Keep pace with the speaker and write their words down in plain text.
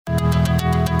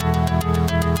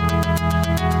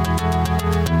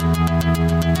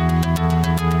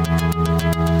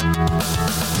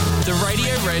the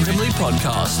Radio Randomly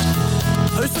podcast.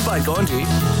 Hosted by Gawndy,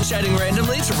 chatting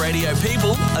randomly to radio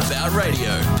people about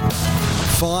radio.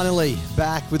 Finally,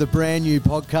 back with a brand new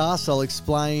podcast. I'll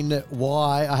explain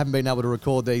why I haven't been able to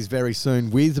record these very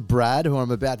soon with Brad, who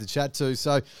I'm about to chat to.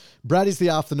 So, Brad is the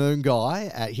afternoon guy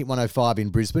at Hit 105 in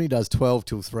Brisbane. He does 12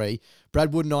 till 3.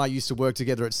 Brad Wood and I used to work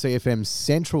together at CFM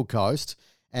Central Coast,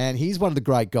 and he's one of the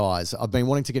great guys. I've been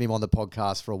wanting to get him on the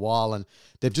podcast for a while, and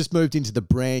they've just moved into the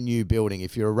brand new building.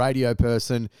 If you're a radio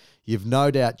person, you've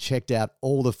no doubt checked out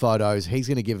all the photos. He's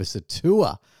going to give us a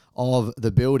tour of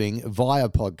the building via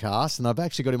podcast, and I've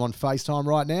actually got him on FaceTime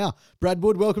right now. Brad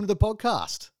Wood, welcome to the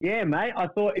podcast. Yeah, mate. I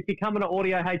thought if you're coming to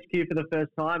Audio HQ for the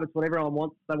first time, it's what everyone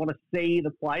wants. They want to see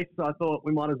the place, so I thought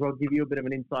we might as well give you a bit of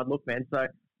an inside look, man. So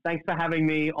thanks for having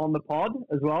me on the pod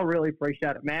as well. Really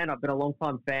appreciate it, man. I've been a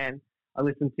long-time fan. I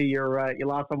listened to your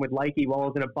last one with Lakey while I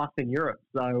was in a bus in Europe,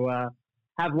 so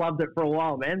have loved it for a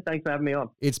while, man. Thanks for having me on.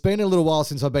 It's been a little while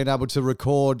since I've been able to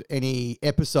record any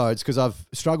episodes because I've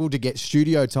struggled to get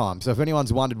studio time. So if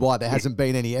anyone's wondered why there hasn't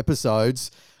been any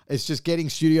episodes, it's just getting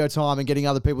studio time and getting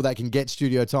other people that can get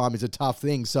studio time is a tough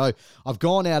thing. So I've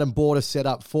gone out and bought a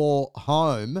setup for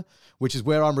home, which is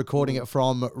where I'm recording it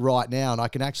from right now. And I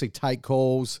can actually take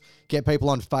calls, get people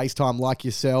on FaceTime like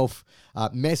yourself.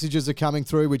 Messages are coming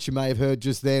through, which you may have heard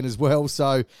just then as well.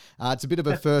 So it's a bit of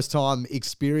a first-time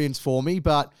experience for me,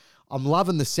 but I'm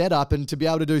loving the setup, and to be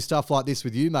able to do stuff like this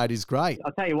with you, mate, is great.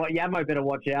 I'll tell you what, Yamo better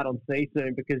watch out on C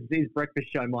soon, because his breakfast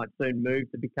show might soon move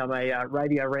to become a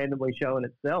radio randomly show in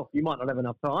itself. You might not have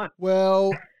enough time.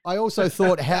 Well, I also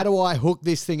thought, how do I hook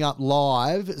this thing up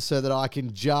live so that I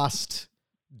can just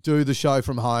do the show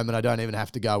from home and I don't even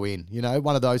have to go in? You know,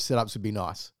 one of those setups would be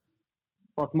nice.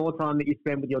 Plus, more time that you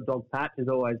spend with your dog Patch is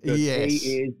always good. Yes.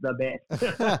 He is the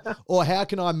best. Or how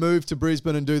can I move to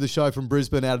Brisbane and do the show from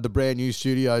Brisbane out of the brand new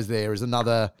studios there is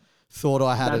another thought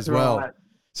I had That's as well. right.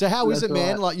 So how is That's it,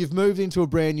 man? right. Like, you've moved into a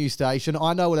brand new station.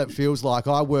 I know what that feels like.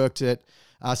 I worked at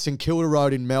St Kilda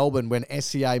Road in Melbourne when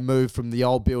SCA moved from the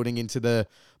old building into the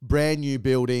brand new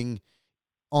building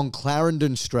on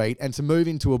Clarendon Street, and to move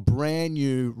into a brand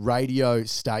new radio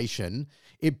station,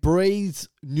 it breathes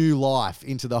new life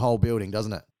into the whole building,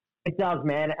 doesn't it? It does,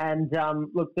 man. And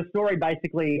look, the story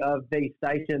basically of these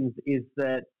stations is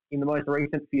that in the most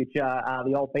recent future,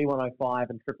 the old B105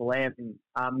 and Triple M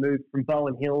moved from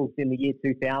Bowen Hills in the year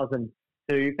 2000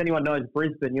 to, if anyone knows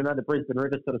Brisbane, you'll know the Brisbane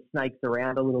River sort of snakes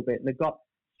around a little bit. And they've got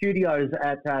studios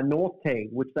at North Quay,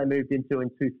 which they moved into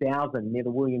in 2000 near the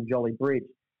William Jolly Bridge.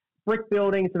 Brick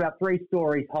buildings, about 3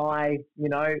 stories high. You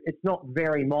know, it's not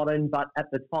very modern, but at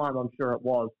the time, I'm sure it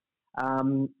was.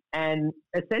 And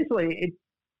essentially, it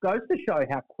goes to show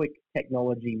how quick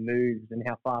technology moves and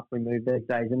how fast we move these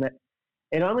days. And that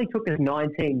it only took us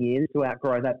 19 years to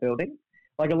outgrow that building.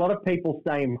 Like, a lot of people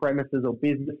stay in premises, or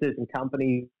businesses and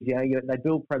companies, you know, they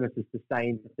build premises to stay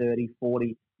in for 30,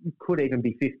 40, could even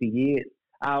be 50 years.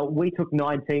 We took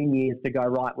 19 years to go,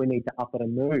 right, we need to up it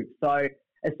and move. So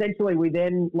essentially, we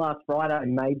then last Friday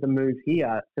made the move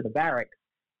here to the barracks,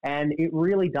 and it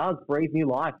really does breathe new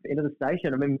life into the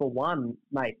station. I mean, for one,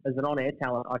 mate, as an on-air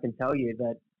talent, I can tell you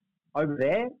that over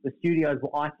there, the studios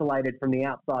were isolated from the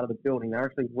outside of the building. They're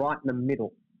actually right in the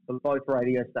middle of both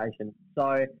radio stations.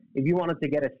 So if you wanted to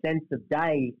get a sense of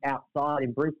day outside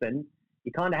in Brisbane,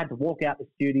 you kind of had to walk out the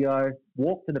studio,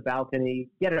 walk to the balcony,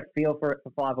 get a feel for it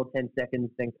for 5 or 10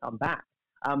 seconds, then come back.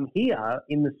 Here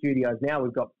in the studios now,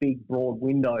 we've got big, broad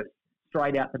windows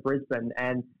straight out to Brisbane,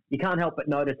 and you can't help but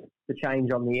notice the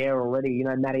change on the air already. You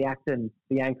know, Matty Acton,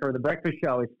 the anchor of the breakfast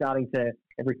show, is starting to,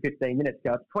 every 15 minutes,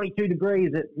 go, it's 22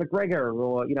 degrees at McGregor,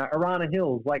 or, you know, Arana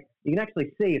Hills. Like, you can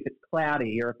actually see if it's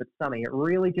cloudy or if it's sunny. It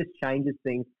really just changes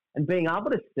things. And being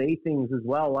able to see things as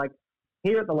well, like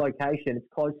here at the location, it's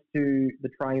close to the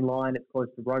train line, it's close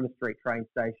to Roma Street train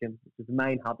station, which is the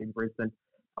main hub in Brisbane.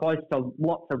 Close to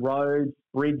lots of roads,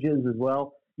 bridges as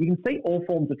well. You can see all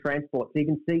forms of transport. So you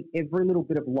can see every little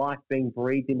bit of life being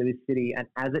breathed into this city. And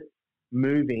as it's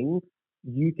moving,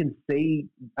 you can see,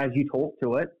 as you talk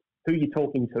to it, who you're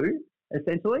talking to,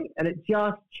 essentially. And it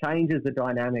just changes the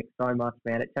dynamic so much,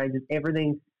 man. It changes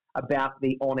everything about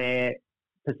the on-air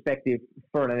perspective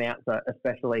for an announcer,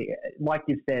 especially, like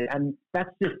you've said. And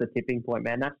that's just the tipping point,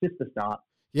 man. That's just the start.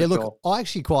 Yeah, look, sure. I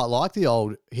actually quite like the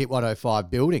old Hit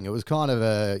 105 building. It was kind of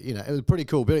it was a pretty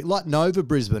cool building. Like Nova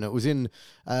Brisbane, it was in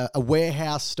a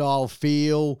warehouse-style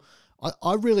feel.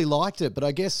 I really liked it, but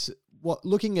I guess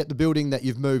looking at the building that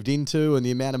you've moved into and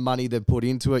the amount of money they've put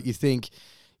into it, you think,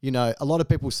 you know, a lot of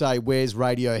people say, where's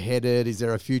radio headed? Is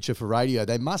there a future for radio?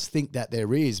 They must think that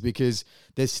there is, because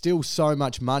there's still so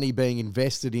much money being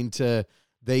invested into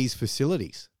these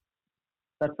facilities.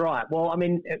 That's right. Well, I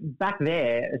mean, back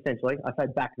there, essentially, I say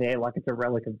back there like it's a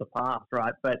relic of the past,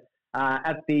 right? But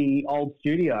at the old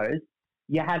studios,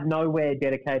 you had nowhere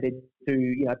dedicated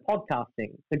to,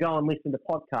 podcasting, to go and listen to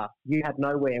podcasts. You had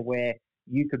nowhere where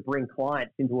you could bring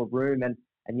clients into a room and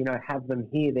have them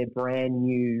hear their brand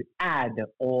new ad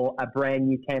or a brand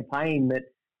new campaign that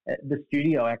the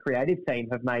studio, our creative team,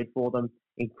 have made for them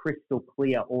in crystal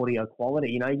clear audio quality.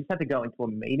 You just have to go into a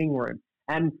meeting room.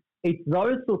 And it's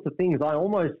those sorts of things. I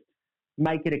almost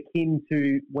make it akin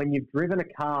to when you've driven a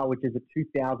car, which is a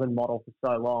 2000 model for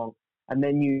so long, and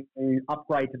then you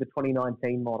upgrade to the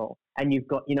 2019 model, and you've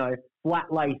got,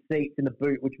 flat lay seats in the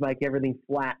boot, which make everything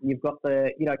flat, and you've got the,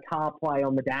 CarPlay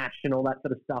on the dash and all that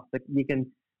sort of stuff that you can,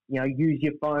 use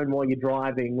your phone while you're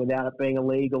driving without it being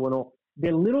illegal and all.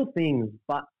 They're little things,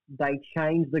 but they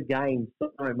change the game so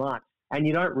much, and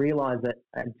you don't realize it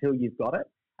until you've got it.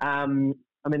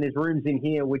 There's rooms in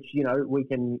here which, we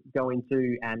can go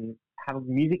into and have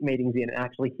music meetings in and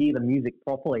actually hear the music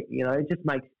properly. It just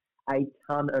makes a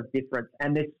ton of difference.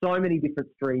 And there's so many different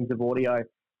streams of audio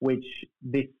which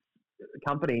this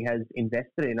company has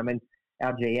invested in.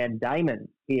 Our GM, Damon,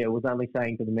 here was only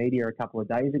saying to the media a couple of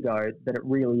days ago that it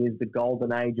really is the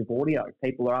golden age of audio.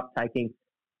 People are uptaking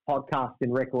podcasts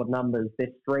in record numbers. They're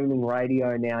streaming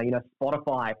radio now.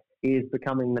 Spotify is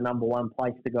becoming the number one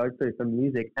place to go to for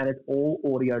music, and it's all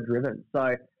audio driven.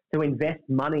 So to invest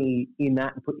money in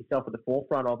that and put yourself at the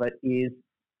forefront of it is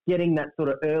getting that sort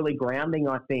of early grounding,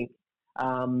 I think,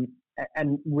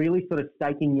 and really sort of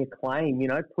staking your claim,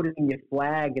 putting your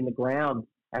flag in the ground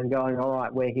and going, all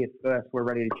right, we're here first, we're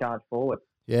ready to charge forward.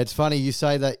 Yeah, it's funny you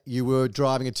say that you were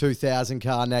driving a 2000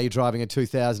 car, now you're driving a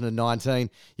 2019.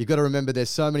 You've got to remember there's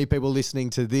so many people listening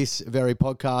to this very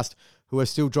podcast who are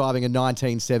still driving a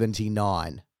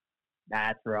 1979.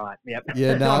 That's right. Yep.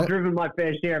 Yeah, no. I've driven my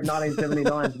fair share of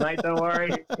 1979s, mate. Don't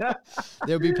worry.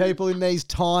 There'll be people in these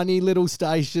tiny little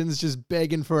stations just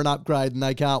begging for an upgrade and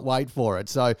they can't wait for it.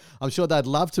 So I'm sure they'd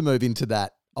love to move into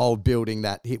that old building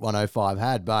that Hit 105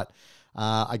 had. But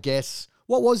I guess,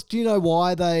 do you know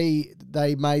why they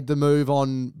made the move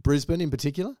on Brisbane in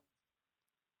particular?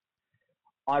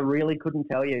 I really couldn't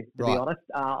tell you, to be honest.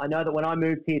 I know that when I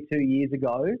moved here 2 years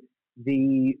ago,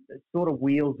 the sort of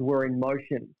wheels were in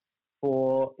motion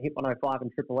for Hit 105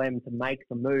 and Triple M to make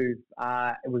the move.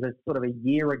 It was a sort of a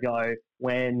year ago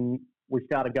when we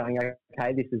started going,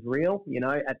 okay, this is real.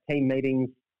 At team meetings,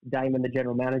 Damon, the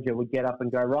general manager, would get up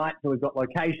and go, right, so we've got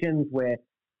locations, we're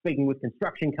speaking with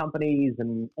construction companies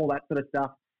and all that sort of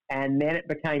stuff. And then it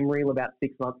became real about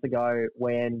 6 months ago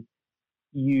when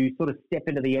you sort of step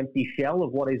into the empty shell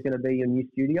of what is going to be your new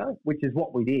studio, which is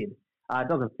what we did. It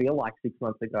doesn't feel like 6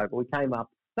 months ago, but we came up,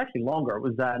 it's actually longer, it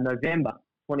was November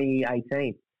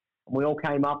 2018. And we all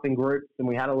came up in groups and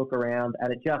we had a look around,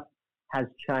 and it just has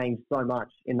changed so much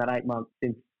in that 8 months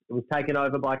since it was taken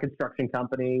over by a construction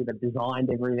company that designed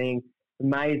everything.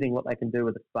 It's amazing what they can do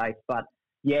with the space. But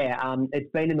yeah, it's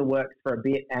been in the works for a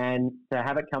bit, and to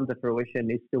have it come to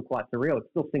fruition is still quite surreal. It's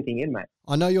still sinking in, mate.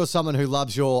 I know you're someone who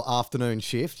loves your afternoon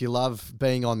shift. You love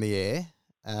being on the air.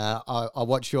 I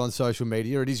watch you on social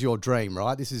media. It is your dream,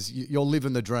 right? You're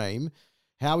living the dream.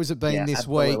 How has it been this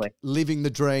week, living the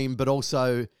dream, but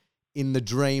also in the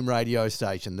dream radio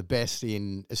station, the best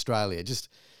in Australia? Just,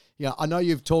 I know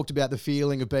you've talked about the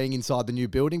feeling of being inside the new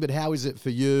building, but how is it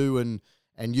for you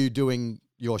and you doing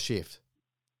your shift?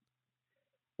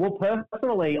 Well,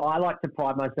 personally, I like to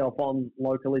pride myself on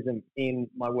localism in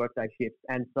my workday shifts.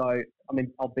 And so,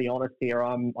 I'll be honest here,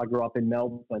 I grew up in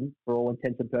Melbourne. For all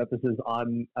intents and purposes,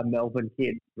 I'm a Melbourne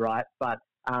kid, right? But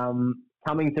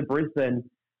coming to Brisbane,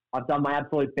 I've done my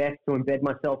absolute best to embed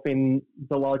myself in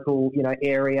the local,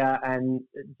 area and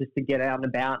just to get out and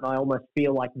about. And I almost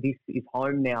feel like this is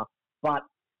home now. But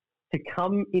to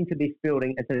come into this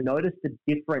building and to notice the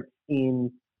difference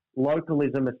in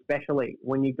localism, especially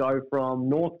when you go from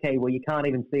North Quay, where you can't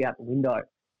even see out the window,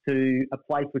 to a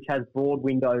place which has broad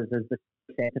windows as the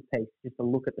centerpiece, just to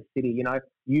look at the city.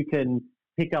 You can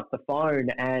pick up the phone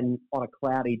and on a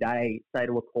cloudy day say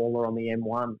to a caller on the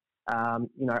M1,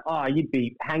 you'd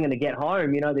be hanging to get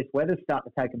home. This weather's starting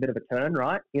to take a bit of a turn,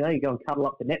 right? You go and cuddle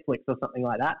up to Netflix or something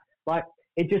like that. Like,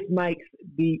 it just makes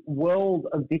the world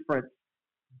of difference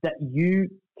that you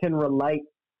can relate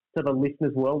to the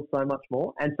listener's world so much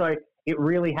more. And so it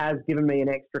really has given me an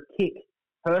extra kick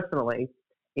personally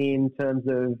in terms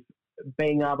of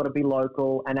being able to be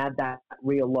local and add that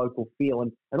real local feel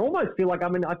and almost feel like,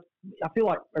 I feel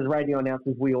like as radio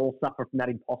announcers, we all suffer from that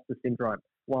imposter syndrome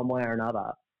one way or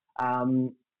another.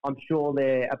 I'm sure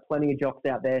there are plenty of jocks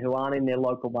out there who aren't in their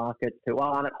local markets, who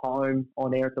aren't at home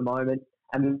on air at the moment,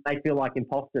 and they feel like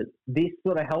imposters. This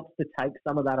sort of helps to take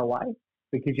some of that away.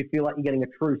 because you feel like you're getting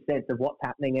a true sense of what's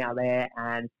happening out there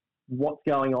and what's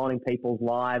going on in people's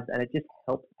lives, and it just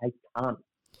helps a ton.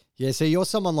 Yeah, so you're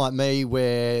someone like me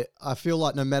where I feel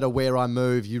like no matter where I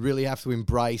move, you really have to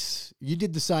embrace. You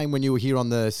did the same when you were here on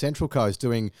the Central Coast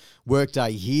doing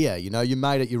workday here. You know, you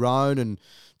made it your own, and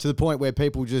to the point where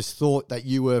people just thought that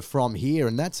you were from here,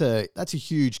 and that's a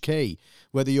huge key.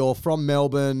 Whether you're from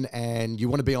Melbourne and you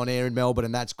want to be on air in Melbourne,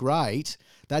 and that's great,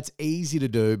 that's easy to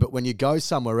do. But when you go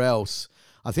somewhere else,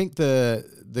 I think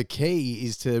the key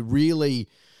is to really,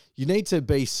 you need to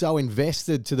be so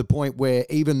invested to the point where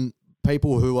even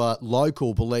people who are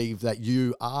local believe that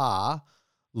you are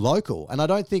local. And I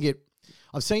don't think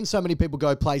I've seen so many people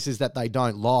go places that they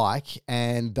don't like,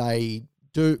 and they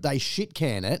shit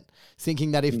can it,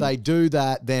 thinking that if they do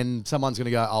that, then someone's going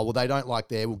to go, oh, well, they don't like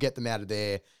there, we'll get them out of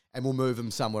there and we'll move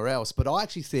them somewhere else. But I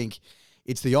actually think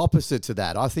it's the opposite to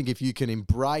that. I think if you can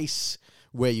embrace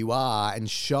where you are and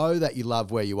show that you love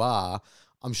where you are,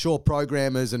 I'm sure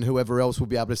programmers and whoever else will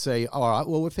be able to see, all right,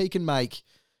 well, if he can make,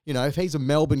 you know, if he's a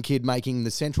Melbourne kid making the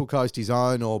Central Coast his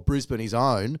own or Brisbane his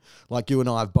own, like you and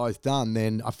I have both done,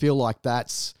 then I feel like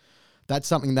that's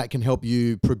something that can help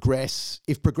you progress.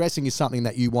 If progressing is something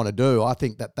that you want to do, I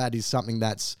think that is something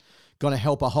that's going to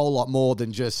help a whole lot more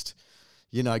than just,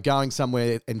 you know, going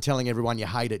somewhere and telling everyone you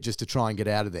hate it just to try and get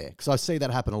out of there. Because I see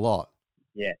that happen a lot.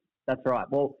 Yeah, that's right.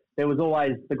 Well, there was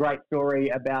always the great story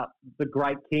about the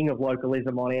great king of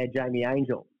localism on air, Jamie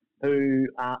Angel, who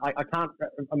I've got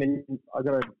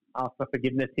to ask for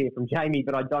forgiveness here from Jamie,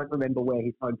 but I don't remember where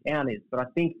his hometown is. But I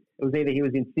think it was either he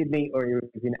was in Sydney or he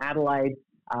was in Adelaide.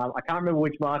 I can't remember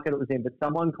which market it was in, but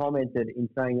someone commented in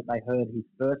saying that they heard his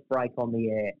first break on the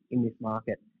air in this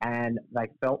market, and they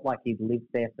felt like he'd lived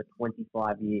there for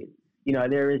 25 years. You know,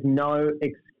 there is no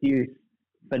excuse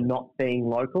for not being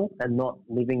local and not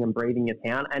living and breathing your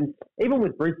town. And even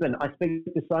with Brisbane, I speak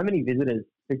to so many visitors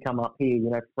who come up here, you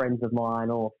know, friends of mine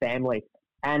or family.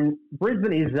 And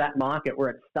Brisbane is that market where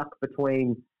it's stuck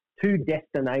between two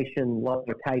destination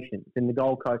locations in the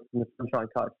Gold Coast and the Sunshine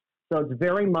Coast. So it's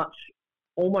very much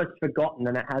almost forgotten,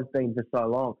 and it has been for so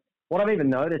long. What I've even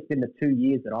noticed in the 2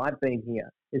 years that I've been here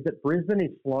is that Brisbane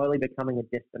is slowly becoming a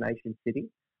destination city.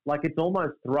 Like it's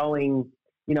almost throwing,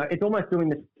 you know, it's almost doing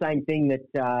the same thing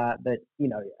that you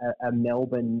know, a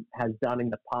Melbourne has done in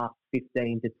the past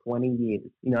 15 to 20 years,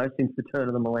 you know, since the turn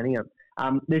of the millennium.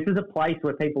 This is a place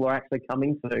where people are actually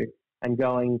coming to and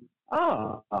going,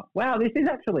 oh, wow, this is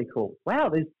actually cool. Wow,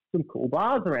 there's some cool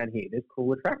bars around here. There's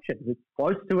cool attractions. It's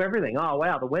close to everything. Oh,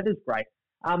 wow, the weather's great.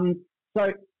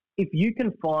 So if you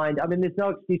can find, I mean, there's no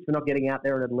excuse for not getting out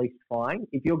there and at least trying.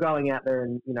 If you're going out there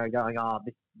and, you know, going, oh,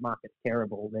 this market's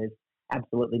terrible, there's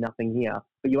absolutely nothing here,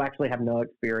 but you actually have no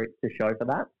experience to show for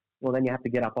that, well, then you have to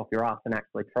get up off your ass and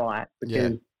actually try it.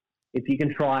 Because if you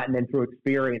can try it and then through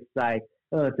experience say,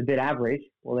 oh, it's a bit average,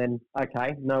 well then,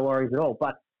 okay, no worries at all.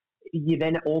 But you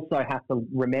then also have to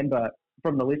remember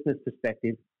from the listener's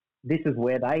perspective, this is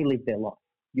where they live their life.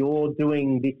 You're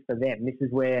doing this for them. This is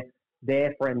where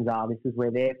their friends are. This is where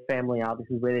their family are. This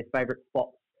is where their favourite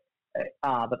spots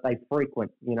are that they frequent,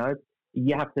 you know.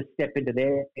 You have to step into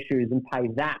their shoes and pay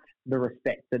that the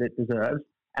respect that it deserves.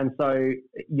 And so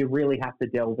you really have to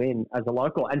delve in as a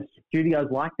local. And studios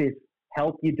like this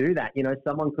help you do that. You know,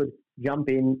 someone could jump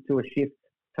into a shift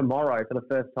tomorrow for the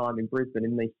first time in Brisbane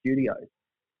in these studios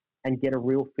and get a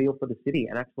real feel for the city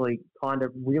and actually kind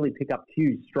of really pick up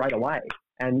cues straight away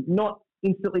and not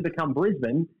instantly become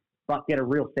Brisbane, but get a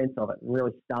real sense of it and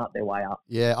really start their way up.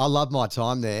 Yeah, I love my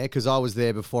time there because I was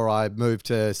there before I moved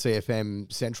to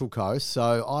CFM Central Coast.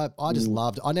 So I just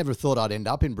loved it. I never thought I'd end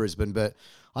up in Brisbane, but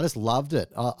I just loved it.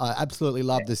 I absolutely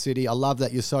loved the city. I love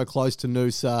that you're so close to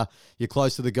Noosa. You're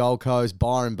close to the Gold Coast.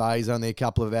 Byron Bay is only a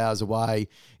couple of hours away.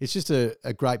 It's just a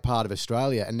great part of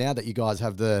Australia. And now that you guys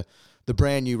have the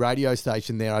brand new radio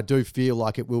station there, I do feel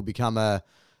like it will become a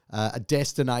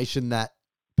destination that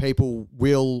people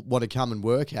will want to come and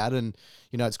work at. And,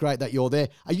 you know, it's great that you're there.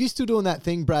 Are you still doing that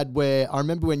thing, Brad, where I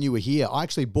remember when you were here, I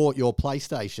actually bought your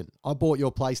PlayStation. I bought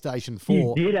your PlayStation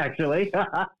 4. You did, actually.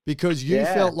 Because you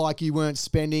felt like you weren't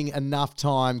spending enough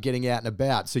time getting out and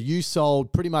about. So you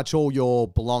sold pretty much all your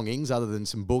belongings other than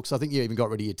some books. I think you even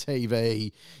got rid of your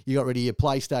TV. You got rid of your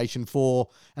PlayStation 4.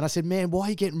 And I said, man, why are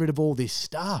you getting rid of all this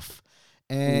stuff?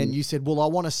 And you said, well, I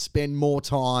want to spend more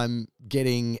time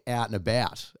getting out and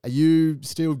about. Are you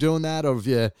still doing that? Or have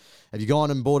you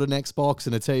gone and bought an Xbox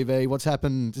and a TV? What's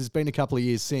happened? It's been a couple of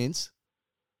years since.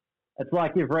 It's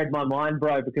like you've read my mind,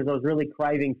 bro, because I was really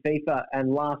craving FIFA,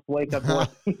 and last week I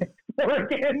bought it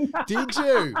again. Did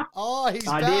you? Oh, he's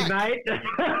back. I did,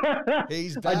 mate.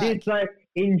 He's back. I did. So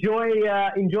enjoy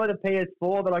the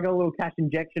PS4 that I got a little cash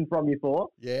injection from you for.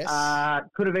 Yes.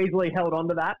 Could have easily held on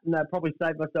to that and probably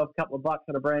saved myself a couple of bucks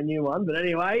on a brand new one. But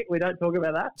anyway, we don't talk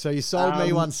about that. So you sold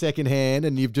me one second hand,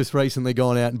 and you've just recently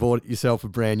gone out and bought yourself a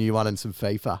brand new one and some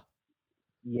FIFA.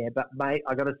 Yeah, but mate,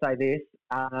 I got to say this.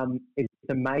 It's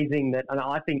amazing that, and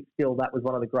I think still that was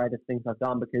one of the greatest things I've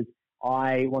done, because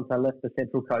once I left the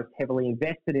Central Coast, heavily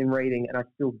invested in reading, and I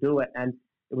still do it. And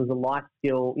it was a life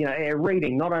skill,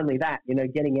 reading. Not only that,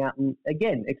 getting out and,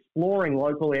 again, exploring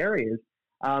local areas.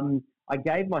 I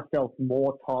gave myself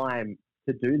more time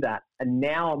to do that. And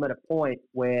now I'm at a point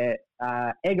where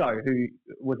Ego, who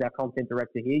was our content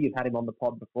director here, you've had him on the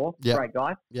pod before, Great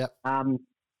guy. Yep.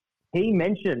 He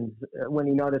mentioned when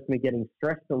he noticed me getting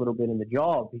stressed a little bit in the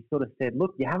job, he sort of said,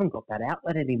 look, you haven't got that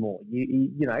outlet anymore.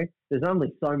 You know, there's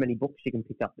only so many books you can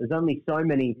pick up. There's only so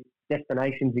many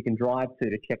destinations you can drive to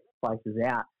check places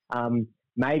out.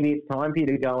 Maybe it's time for you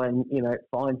to go and,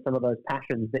 find some of those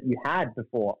passions that you had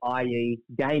before, i.e.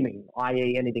 gaming,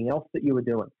 i.e. anything else that you were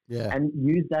doing. Yeah. And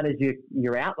use that as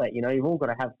your outlet. You've all got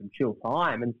to have some chill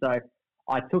time. And so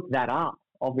I took that up,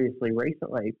 obviously,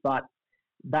 recently. But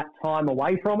that time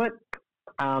away from it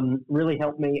really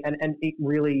helped me. And it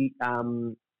really,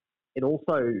 it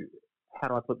also, how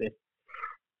do I put this?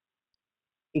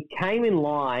 It came in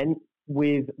line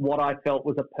with what I felt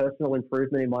was a personal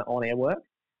improvement in my on-air work.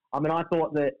 I mean, I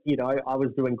thought that, I was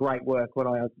doing great work when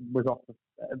I was off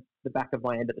the back of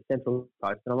my end at the Central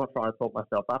Coast, and I'm not trying to talk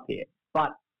myself up here,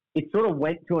 but it sort of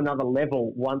went to another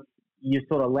level once you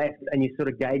sort of left and you sort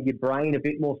of gave your brain a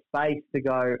bit more space to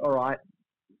go, all right,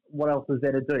 what else is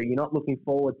there to do? You're not looking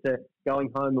forward to going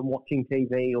home and watching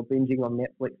TV or binging on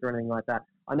Netflix or anything like that.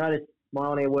 I noticed my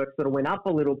on-air work sort of went up a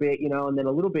little bit, and then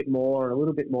a little bit more and a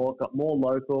little bit more, got more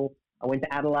local. I went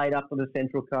to Adelaide up on the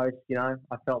Central Coast, I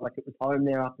felt like it was home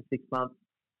there after 6 months.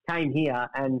 Came here,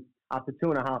 and after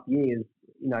 2.5 years,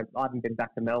 I haven't been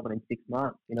back to Melbourne in 6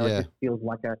 months. It just feels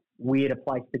like a weirder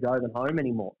place to go than home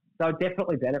anymore. So it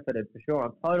definitely benefited for sure.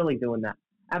 I'm totally doing that.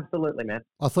 Absolutely, man.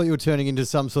 I thought you were turning into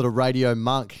some sort of radio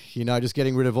monk, just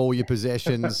getting rid of all your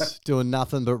possessions, doing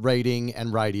nothing but reading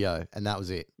and radio, and that was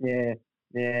it.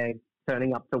 Yeah.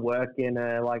 Turning up to work in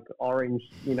a orange,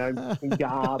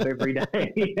 garb every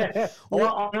day. Yeah.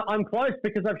 Well, I'm close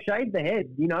because I've shaved the head.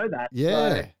 You know that.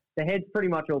 Yeah. So the head's pretty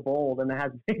much all bald, and it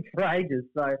has been for ages.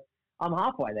 So I'm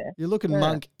halfway there. You're looking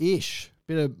monk-ish,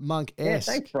 bit of monk-esque.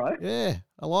 Yeah, thanks, bro. Yeah,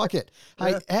 I like it.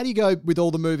 Hey, how do you go with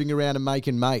all the moving around and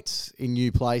making mates in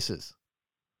new places?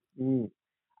 In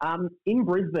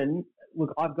Brisbane,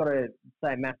 look, I've got to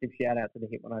say a massive shout out to the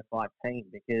Hit 105 team,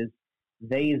 because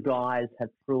these guys have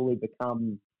truly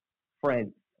become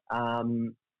friends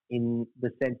in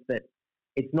the sense that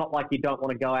it's not like you don't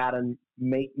want to go out and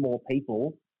meet more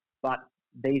people, but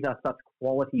these are such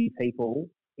quality people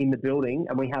in the building,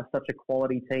 and we have such a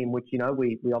quality team, which,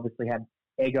 we obviously had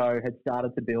Ego had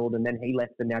started to build, and then he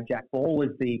left, and now Jack Ball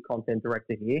is the content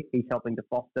director here. He's helping to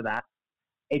foster that.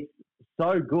 It's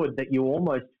so good that you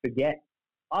almost forget,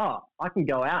 I can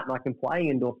go out and I can play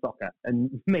indoor soccer and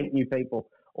meet new people.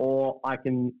 Or I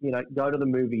can, go to the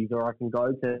movies, or I can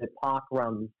go to park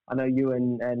runs. I know you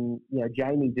and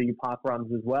Jamie do your park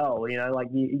runs as well.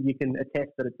 You can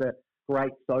attest that it's a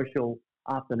great social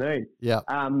afternoon. Yeah.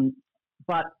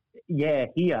 But yeah,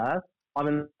 here, I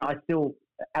mean, I still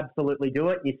absolutely do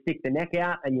it. You stick the neck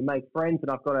out and you make friends,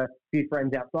 and I've got a few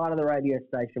friends outside of the radio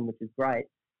station, which is great.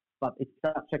 But it's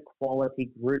such a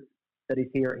quality group that is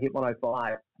here at Hit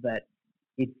 105 that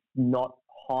it's not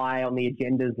high on the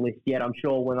agendas list yet. I'm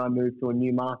sure when I move to a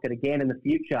new market again in the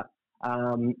future,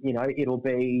 it'll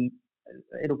be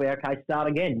okay. Start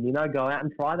again, go out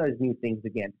and try those new things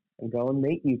again, and go and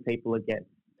meet new people again.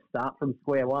 Start from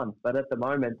square one. But at the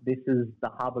moment, this is the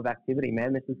hub of activity,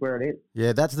 man. This is where it is.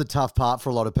 Yeah, that's the tough part for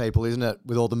a lot of people, isn't it?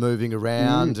 With all the moving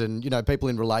around and, people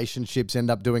in relationships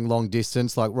end up doing long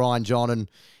distance, like Ryan John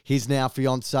and his now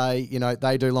fiance,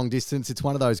 they do long distance. It's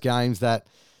one of those games that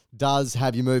does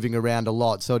have you moving around a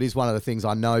lot. So it is one of the things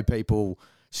I know people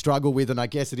struggle with. And I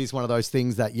guess it is one of those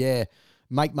things that,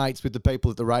 make mates with the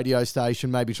people at the radio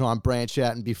station, maybe try and branch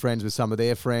out and be friends with some of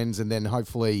their friends, and then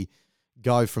hopefully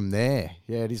go from there.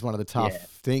 Yeah, it is one of the tough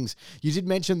things. You did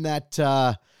mention that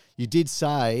you did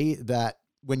say that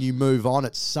when you move on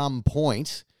at some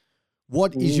point,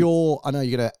 what is I know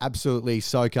you're going to absolutely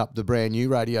soak up the brand new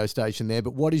radio station there,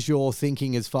 but what is your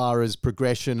thinking as far as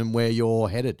progression and where you're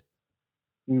headed?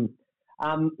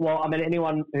 Well, I mean,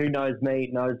 anyone who knows me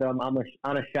knows that I'm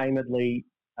unashamedly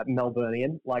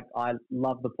Melburnian. I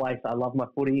love the place. I love my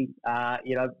footy. My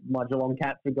Geelong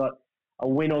Cats have got a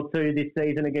win or two this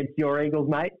season against your Eagles,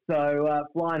 mate. So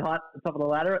flying high at the top of the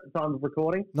ladder at the time of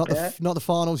recording. Not the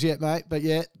finals yet, mate, but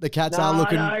yeah, the Cats are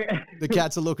looking. The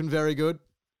Cats are looking very good.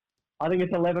 I think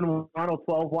it's 11-1 or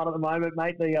 12-1 at the moment,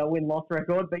 mate, the win-loss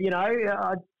record. But,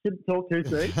 I shouldn't talk too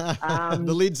soon.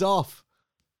 The lid's off.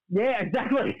 Yeah,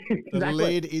 exactly. The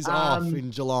lid is off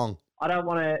in Geelong. I don't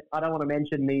want to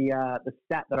mention the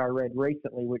stat that I read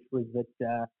recently, which was that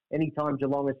any time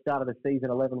Geelong has started a season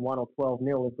 11-1 or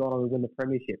 12-0, they've gone on to win the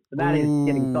premiership. So that is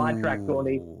getting sidetracked,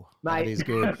 Gawndy. Mate. That is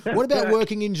good. What about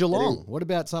working in Geelong? What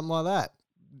about something like that?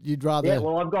 You'd rather? Yeah,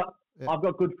 well, I've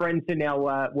got good friends who now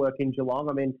work in Geelong.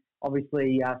 I mean,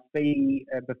 obviously, Speedy,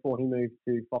 before he moved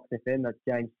to Fox FM, that's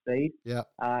James Speed. Yeah.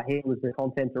 He was the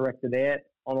content director there.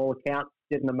 On all accounts,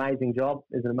 did an amazing job.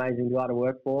 Is an amazing guy to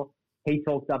work for. He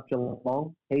talked up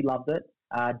Geelong. He loved it.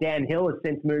 Dan Hill has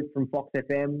since moved from Fox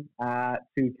FM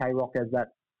to K-Rock as that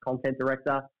content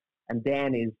director. And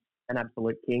Dan is an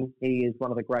absolute king. He is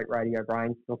one of the great radio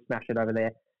brains. He'll smash it over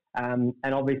there. And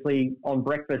obviously on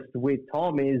Breakfast with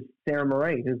Tom is Sarah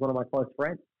Marie, who's one of my close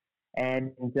friends.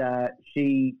 And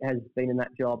she has been in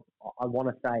that job, I want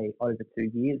to say, over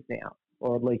 2 years now,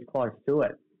 or at least close to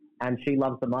it. And she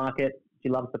loves the market. She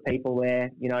loves the people there.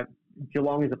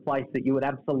 Geelong is a place that you would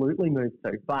absolutely move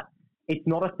to, but it's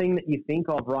not a thing that you think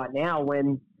of right now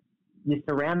when you're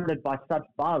surrounded by such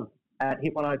buzz at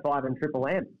Hit 105 and Triple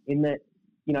M. In that,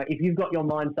 if you've got your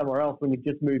mind somewhere else when you've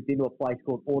just moved into a place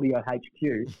called Audio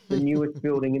HQ, the newest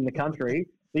building in the country,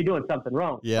 you're doing something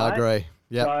wrong. Yeah, right? I agree.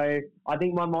 Yeah. So I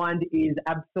think my mind is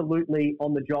absolutely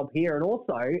on the job here. And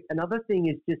also, another thing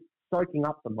is just soaking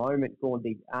up the moment,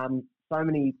 Gawndy. So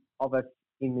many of us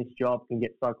in this job can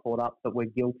get so caught up that we're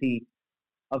guilty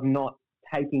of not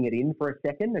taking it in for a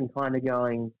second and kind of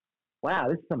going, wow,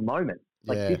 this is a moment.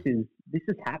 Like this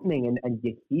is happening and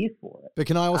you're here for it. But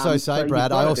can I also say,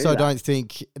 Brad, I also don't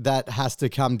think that has to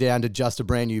come down to just a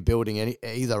brand new building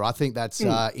either. I think that's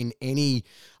in a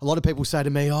lot of people say to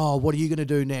me, oh, what are you going to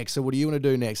do next? Or what are you going to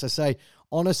do next? I say,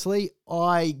 honestly,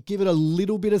 I give it a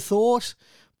little bit of thought,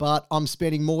 but I'm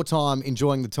spending more time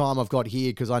enjoying the time I've got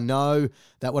here because I know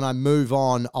that when I move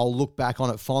on, I'll look back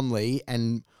on it fondly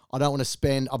and I don't want to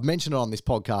spend, I've mentioned it on this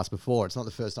podcast before, it's not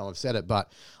the first time I've said it,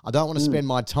 but I don't want to spend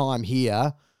my time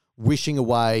here wishing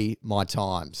away my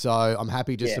time. So I'm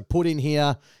happy just to put in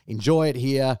here, enjoy it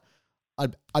here.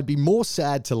 I'd be more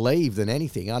sad to leave than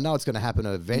anything. I know it's going to happen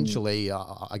eventually.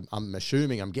 I'm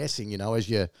assuming, I'm guessing, as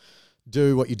you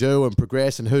do what you do and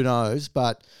progress and who knows,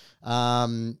 but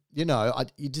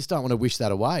you just don't want to wish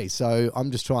that away. So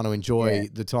I'm just trying to enjoy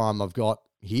the time I've got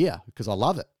here because I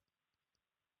love it.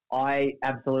 I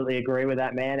absolutely agree with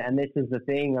that, man. And this is the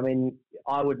thing. I mean,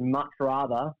 I would much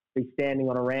rather be standing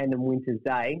on a random winter's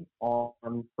day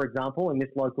on, for example, in this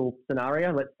local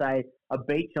scenario, let's say a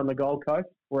beach on the Gold Coast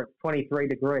where it's 23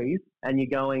 degrees and you're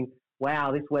going,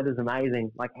 wow, this weather's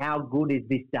amazing. Like, how good is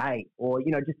this day? Or,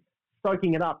 just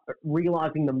soaking it up,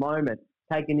 realizing the moment,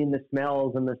 taking in the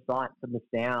smells and the sights and the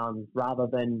sounds rather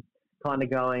than kind of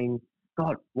going,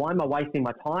 God, why am I wasting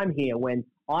my time here when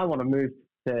I want to move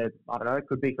to, I don't know, it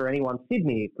could be for anyone,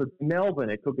 Sydney, it could be Melbourne,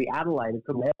 it could be Adelaide, it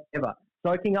could be wherever.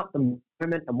 Soaking up the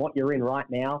moment and what you're in right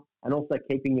now and also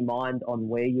keeping your mind on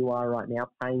where you are right now,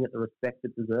 paying it the respect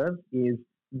it deserves is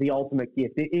the ultimate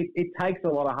gift. It takes a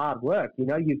lot of hard work.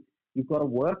 You've got to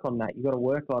work on that. You've got to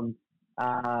work on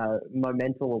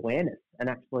momental awareness and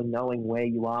actually knowing where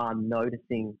you are and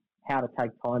noticing how to take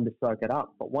time to soak it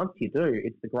up. But once you do,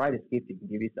 it's the greatest gift you can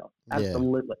give yourself.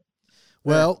 Absolutely.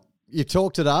 Well, you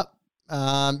talked it up.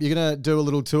 You're going to do a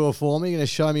little tour for me. You're going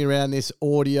to show me around this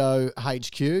Audio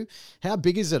HQ. How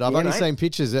big is it? I've only seen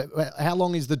pictures. How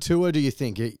long is the tour, do you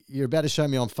think? You're about to show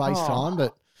me on FaceTime,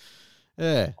 but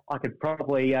yeah. I could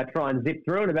probably try and zip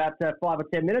through in about 5 or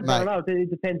 10 minutes. Mate, I don't know. It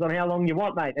depends on how long you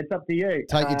want, mate. It's up to you.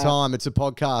 Take your time. It's a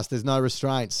podcast. There's no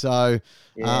restraints. So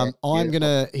I'm going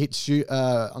to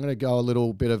I'm going to go a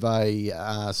little bit of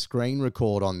a screen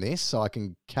record on this so I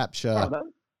can capture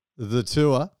the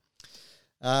tour.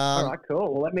 All right,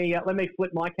 cool. Well, let me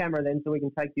flip my camera then so we can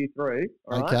take you through.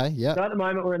 All right? Okay, yeah. So at the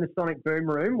moment we're in the Sonic Boom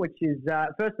Room, which is,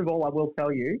 first of all, I will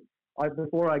tell you,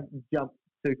 before I jump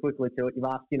too quickly to it, you've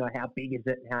asked, how big is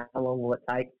it and how long will it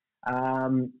take?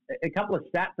 A couple of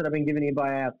stats that have been given here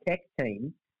by our tech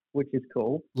team, which is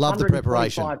cool. Love the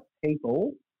preparation. 125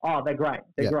 people. Oh, they're great.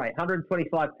 They're great.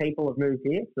 125 people have moved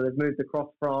here. So they've moved across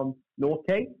from North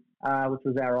Quay, which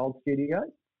was our old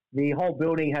studio. The whole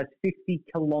building has 50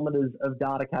 kilometres of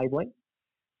data cabling.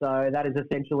 So that is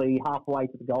essentially halfway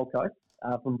to the Gold Coast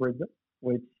from Brisbane,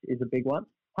 which is a big one.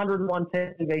 101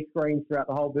 TV screens throughout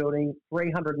the whole building,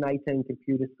 318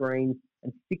 computer screens,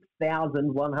 and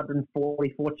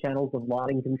 6,144 channels of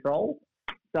lighting control.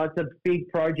 So it's a big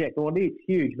project, Gawndy. It's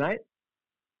huge, mate.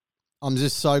 I'm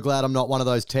just so glad I'm not one of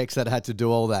those techs that had to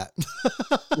do all that.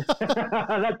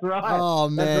 That's right. Oh,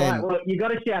 man. That's right. Well, you got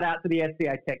to shout out to the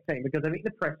SCA tech team because I think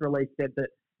the press release said that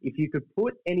if you could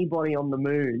put anybody on the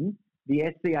moon, the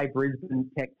SCA Brisbane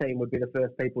tech team would be the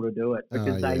first people to do it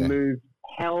because they moved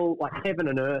heaven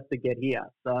and earth to get here.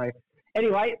 So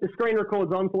anyway, the screen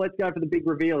records on, so let's go for the big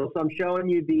reveal. So I'm showing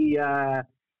you the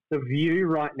view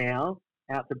right now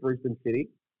out to Brisbane City.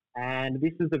 And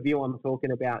this is the view I'm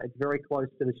talking about. It's very close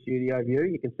to the studio view.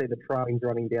 You can see the trains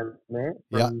running down there.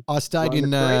 Yeah, I stayed see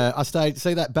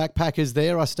that backpackers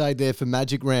there? I stayed there for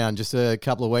Magic Round just a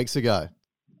couple of weeks ago.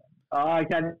 Oh,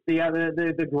 okay.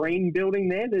 The green building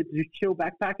there, the chill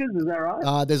backpackers, is that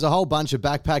right? There's a whole bunch of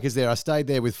backpackers there. I stayed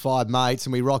there with 5 mates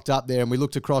and we rocked up there and we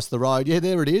looked across the road. Yeah,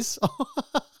 there it is.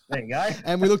 There you go.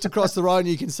 And we looked across the road and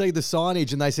you can see the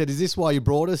signage and they said, is this why you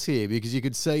brought us here? Because you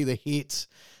could see the Hit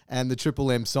and the Triple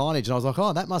M signage. And I was like,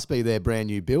 oh, that must be their brand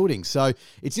new building. So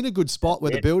it's in a good spot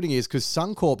where the building is because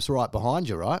Suncorp's right behind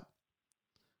you, right?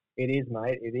 It is,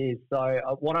 mate. It is.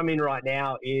 So what I'm in right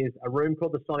now is a room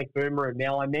called the Sonic Boom Room.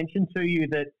 Now, I mentioned to you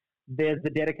that there's a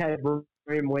dedicated room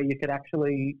where you could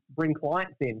actually bring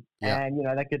clients in and,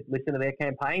 they could listen to their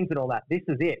campaigns and all that. This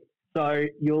is it. So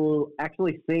you'll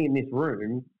actually see in this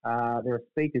room, there are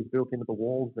speakers built into the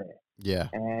walls there. Yeah.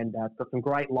 And it's got some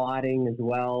great lighting as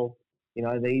well.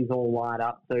 These all light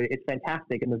up. So it's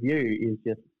fantastic. And the view is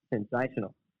just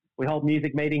sensational. We hold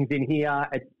music meetings in here.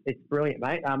 It's brilliant,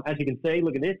 mate. As you can see,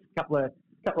 look at this. Couple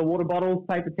of water bottles,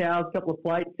 paper towels, couple of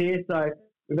plates here. So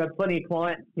we've had plenty of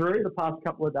clients through the past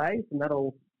couple of days, and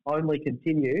that'll only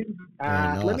continue.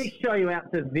 Nice. Let me show you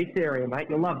out to this area, mate.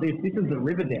 You'll love this. This is the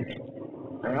river deck.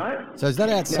 All right? So is that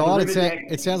outside?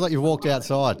 It sounds like you've walked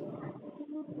outside.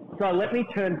 So let me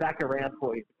turn back around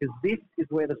for you because this is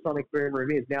where the Sonic Boom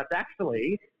Room is. Now, it's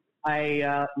actually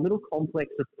a little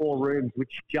complex of 4 rooms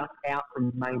which jut out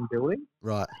from the main building.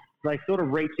 Right. They sort of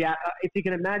reach out. If you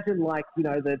can imagine,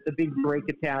 the big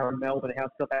Eureka Tower in Melbourne, how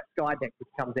it's got that sky deck which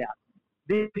comes out.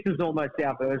 This is almost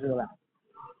our version of that.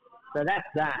 So that's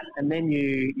that. And then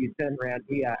you turn around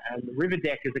here, and the river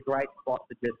deck is a great spot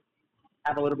to just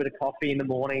have a little bit of coffee in the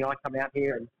morning. I come out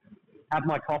here and have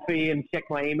my coffee and check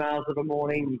my emails of the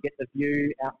morning. You get the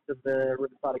view out to the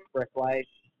Riverside Expressway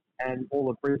and all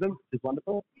of Brisbane, which is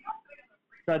wonderful.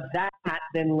 So that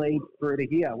then leads through to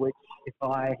here, which if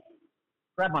I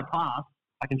grab my pass,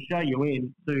 I can show you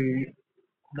in to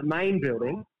the main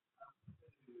building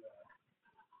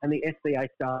and the SCA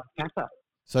Staff Cafe.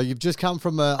 So you've just come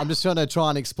from I'm just trying to try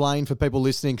and explain for people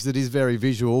listening because it is very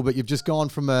visual, but you've just gone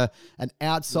from an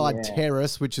outside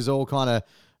terrace, which is all kind of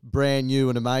brand new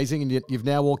and amazing, and you've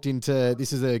now walked into,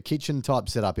 this is a kitchen type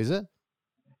setup, is it?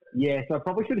 Yeah, so I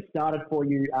probably should have started for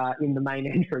you in the main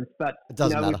entrance, but it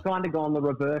doesn't matter. We've kind of gone the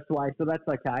reverse way, so that's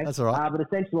okay. That's all right. But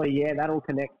essentially, that all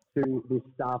connects to this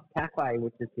staff cafe,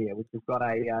 which is here, which has got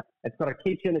it's got a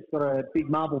kitchen, it's got a big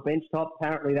marble bench top.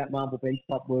 Apparently, that marble bench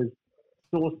top was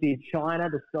sourced in China.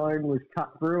 The stone was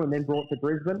cut through and then brought to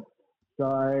Brisbane.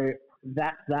 So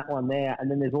that's that one there,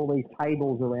 and then there's all these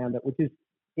tables around it, which is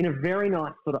in a very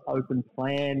nice sort of open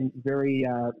plan, very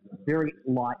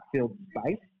light-filled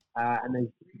space. And there's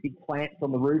big plants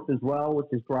on the roof as well, which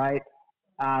is great.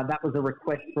 That was a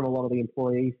request from a lot of the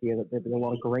employees here that there'd be a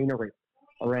lot of greenery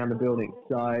around the building.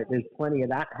 So there's plenty of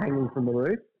that hanging from the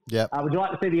roof. Yeah. Would you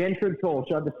like to see the entrance hall?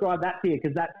 Should I describe that to you?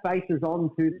 Because that faces on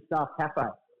to the staff cafe.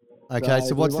 Okay,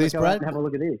 so what's this, Brad? Have a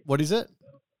look at this. What is it?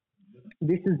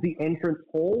 This is the entrance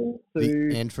hall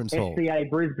to SCA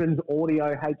Brisbane's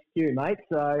Audio HQ, mate.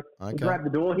 So we'll grab the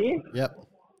door here. Yep.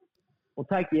 We'll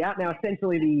take you out. Now,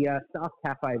 essentially, the staff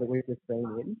cafe that we've just been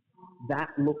in, that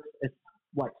looks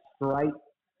straight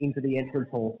into the entrance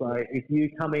hall. So if you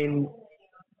come in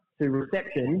to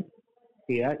reception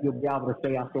here, you'll be able to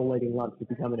see us all eating lunch if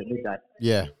you come in at midday.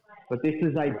 Yeah. But this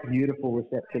is a beautiful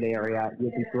reception area.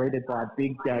 You'll be greeted by a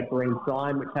big green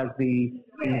sign, which has the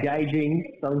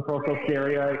engaging, Southern Cross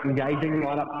Stereo, engaging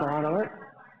light up sign on it.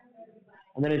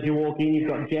 And then as you walk in, you've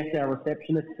got Jess, our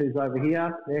receptionist, who's over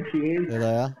here. There she is. There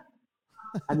they are.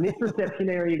 And this reception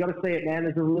area, you've got to see it now.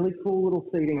 There's a really cool little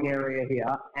seating area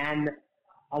here. And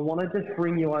I want to just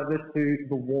bring you over to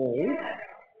the wall,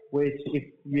 which if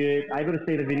you're able to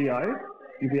see the video,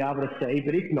 you'll be able to see.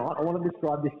 But if not, I want to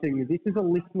describe this to you. This is a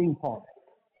listening pod.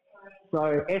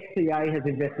 So SCA has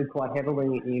invested quite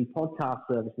heavily in podcast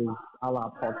services, a la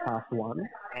Podcast One.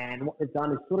 And what they've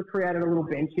done is sort of created a little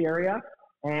bench area.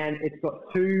 And it's got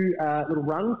 2 little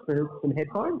rungs for some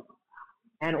headphones.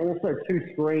 And also 2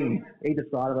 screens either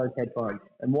side of those headphones.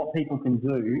 And what people can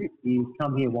do is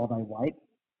come here while they wait,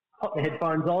 pop the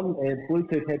headphones on, they're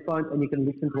Bluetooth headphones, and you can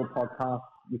listen to a podcast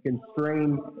You can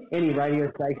stream any radio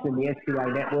station in the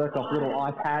SCA network off little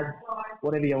iPads,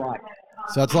 whatever you like.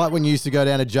 So it's like when you used to go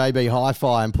down to JB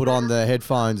Hi-Fi and put on the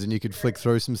headphones and you could flick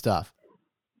through some stuff.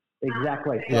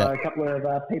 Exactly. So a couple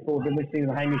of people have been listening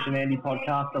to the Hamish and Andy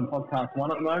podcast on Podcast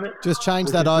 1 at the moment. Just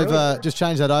change that over. Just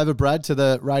change that over, Brad, to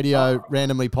the Radio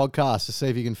Randomly podcast to see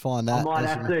if you can find that. I might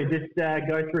have to just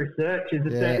go through search. Is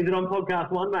it on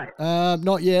Podcast 1, mate?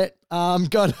 Not yet.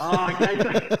 Got. Oh,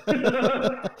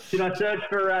 okay. Should I search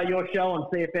for your show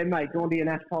on CFM, mate? Gawndy and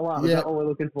Ash Pollard. Is that what we're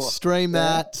looking for? Stream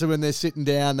that so when they're sitting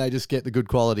down, they just get the good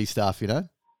quality stuff, you know?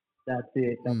 That's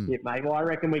it. That's it, mate. Well, I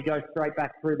reckon we go straight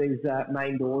back through these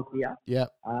main doors here. Yeah.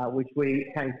 Which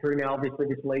we came through now. Obviously,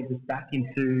 this leads us back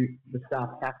into the Staff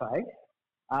Cafe.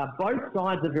 Both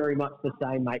sides are very much the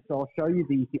same, mate. So I'll show you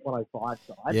the Hit 105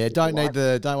 side. Yeah, don't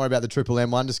worry about the Triple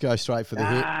M one. Just go straight for the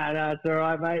hit. No, it's all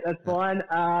right, mate. That's fine.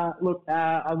 Look,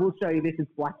 I will show you. This is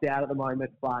blacked out at the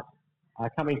moment, but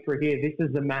coming through here, this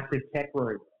is a massive tech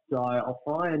room. So I'll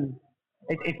try and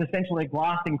it's essentially a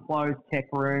glass enclosed tech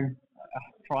room.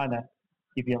 Trying to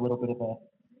give you a little bit of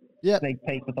a sneak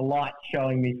peek with the light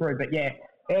showing me through. But yeah,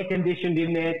 air conditioned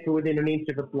in there to within an inch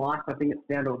of its life. I think it's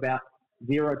down to about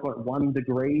 0.1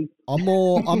 degrees. I'm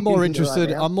more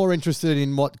interested. I'm more interested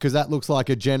in what, because that looks like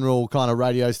a general kind of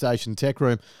radio station tech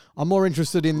room. I'm more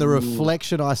interested in the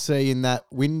reflection I see in that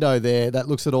window there that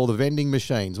looks at all the vending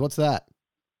machines. What's that?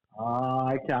 Oh,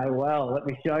 okay. Well, let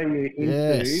me show you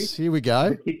into here we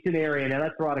go. The kitchen area. Now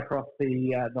that's right across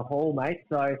the hall, mate.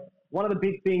 So one of the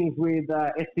big things with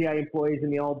SCA employees in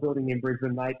the old building in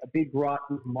Brisbane, mate, a big gripe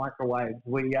with microwaves.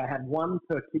 We had one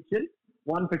per kitchen,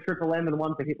 one for Triple M and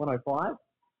one for Hit 105.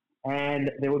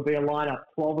 And there would be a lineup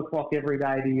 12 o'clock every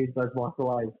day to use those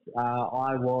microwaves.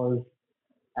 I was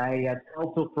a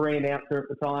 12 till 3 announcer at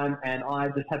the time, and I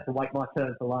just had to wait my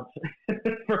turn for lunch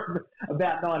for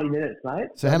about 90 minutes, mate.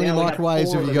 So how many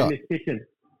microwaves have you got? In this kitchen.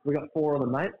 We got 4 of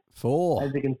them, mate. 4?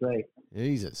 As you can see.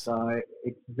 Jesus. So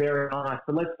it's very nice.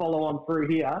 So let's follow on through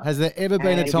here. Has there ever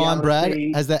been a time, Brad,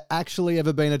 has there actually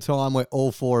ever been a time where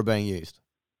all 4 are being used?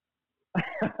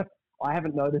 I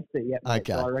haven't noticed it yet, mate.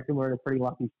 Okay. So I reckon we're in a pretty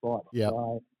lucky spot. Yeah.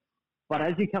 So, but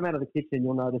as you come out of the kitchen,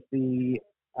 you'll notice the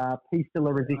piece de la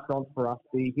resistance for us,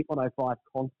 the Hit 105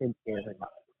 content area.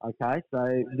 Okay,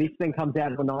 so this thing comes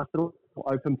out of a nice little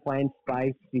open plan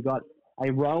space. You've got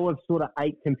a row of sort of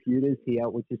 8 computers here,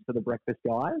 which is for the breakfast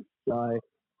guys. So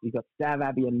you've got Stav,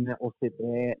 Abby, and Matt will sit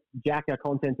there. Jack, our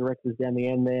content director's down the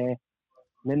end there. And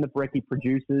then the Brekkie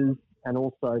producers, and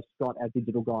also Scott, our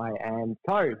digital guy, and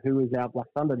Co, who is our Black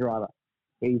Thunder driver.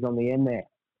 He's on the end there.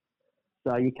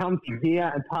 So you come through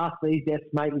here and past these desks,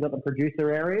 mate, we've got the producer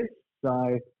areas.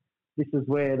 So this is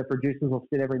where the producers will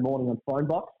sit every morning on phone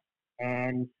box.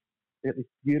 And they've got this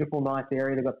beautiful, nice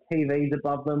area. They've got TVs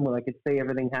above them where they can see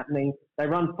everything happening. They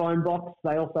run phone box.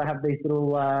 They also have these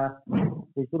little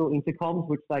intercoms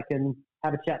which they can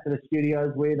have a chat to the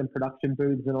studios with, and production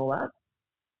booths and all that.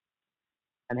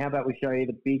 And how about we show you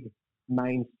the big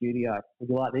main studio? Would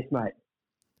you like this, mate?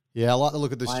 Yeah, I like the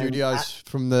look of the studios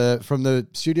from the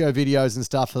studio videos and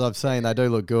stuff that I've seen. They do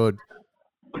look good.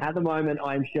 At the moment,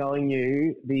 I'm showing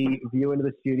you the view into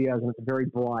the studios, and it's very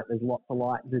bright. There's lots of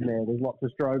lights in there. There's lots of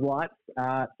strobe lights.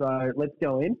 So let's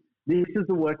go in. This is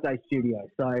the workday studio.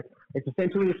 So it's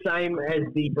essentially the same as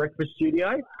the breakfast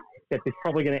studio, except it's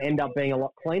probably going to end up being a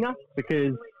lot cleaner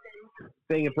because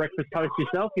being a breakfast host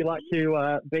yourself, you like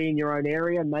to be in your own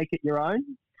area and make it your own.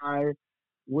 So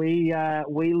we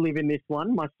live in this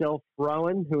one. Myself,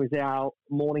 Rowan, who is our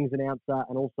mornings announcer,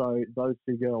 and also those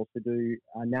 2 girls who do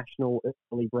national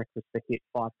early breakfast for Hit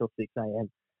 5 till 6 a.m.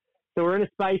 So we're in a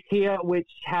space here which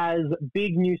has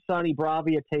big new Sony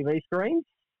Bravia TV screens.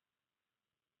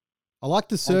 I like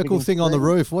the circle thing on the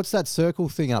roof. What's that circle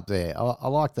thing up there? I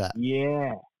like that.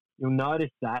 Yeah, you'll notice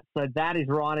that. So that is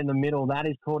right in the middle. That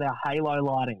is called our halo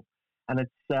lighting. And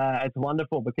it's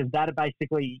wonderful because that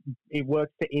basically, it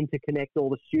works to interconnect all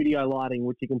the studio lighting,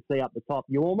 which you can see up the top.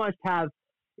 You almost have,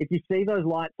 if you see those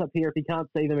lights up here, if you can't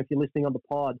see them, if you're listening on the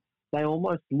pod, they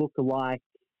almost look like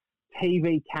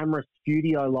TV camera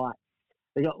studio lights.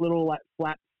 They got little like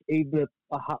flaps either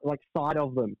like side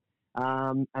of them.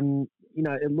 And, you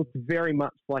know, it looks very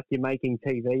much like you're making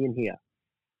TV in here.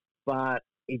 But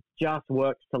it just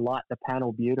works to light the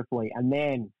panel beautifully. And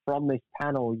then from this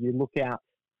panel, you look out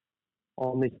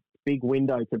on this big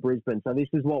window to Brisbane. So this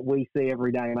is what we see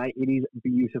every day, mate. It is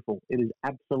beautiful. It is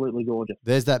absolutely gorgeous.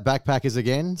 There's that backpackers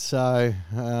again. So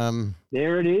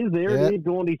there it is. It is.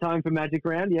 Gawndy's home for Magic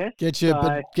Round. Yes. Get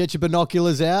your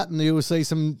binoculars out, and you will see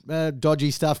some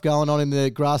dodgy stuff going on in the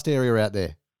grassed area out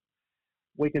there.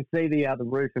 we can see the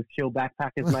roof of Chill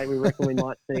Backpackers, mate. We reckon we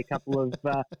might see a couple of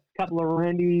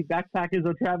Randy backpackers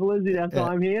or travellers in our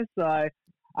time here. So,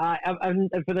 and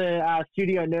for the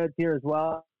studio nerds here as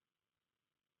well,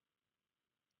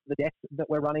 the decks that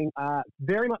we're running are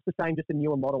very much the same, just a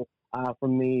newer model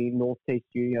from the North Key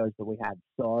studios that we had.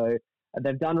 So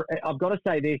they've done. I've got to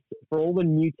say this, for all the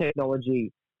new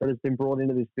technology that has been brought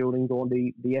into this building,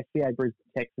 Gawndy, the SCA Brisbane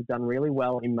techs have done really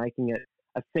well in making it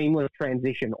a seamless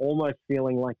transition, almost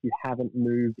feeling like you haven't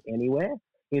moved anywhere,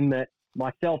 in that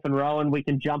myself and Rowan, we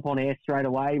can jump on air straight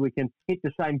away. We can hit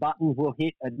the same buttons we'll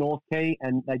hit at North Key,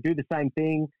 and they do the same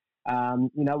thing.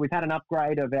 We've had an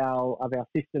upgrade of our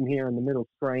system here in the middle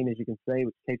screen, as you can see,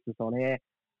 which keeps us on air.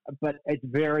 But it's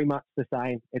very much the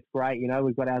same. It's great.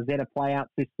 We've got our Zeta playout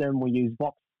system. We use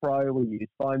Vox Pro. We use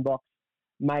Phonebox.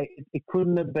 Mate, it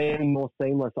couldn't have been any more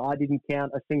seamless. I didn't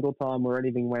count a single time where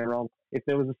anything went wrong. If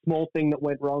there was a small thing that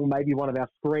went wrong, maybe one of our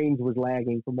screens was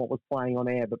lagging from what was playing on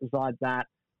air. But besides that,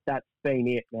 that's been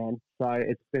it, man. So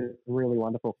it's been really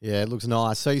wonderful. Yeah, it looks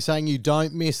nice. So you're saying you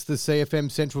don't miss the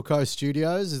CFM Central Coast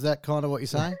studios? Is that kind of what you're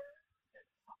saying?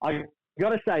 I got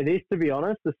to say this, to be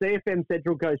honest. The CFM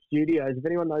Central Coast studios, if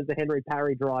anyone knows the Henry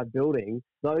Parry Drive building,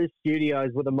 those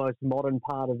studios were the most modern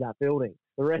part of that building.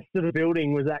 The rest of the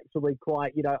building was actually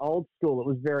quite, old school. It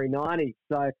was very 90s.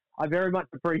 So I very much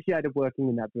appreciated working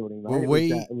in that building, mate. Well,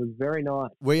 it was very nice.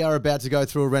 We are about to go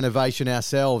through a renovation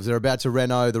ourselves. They're about to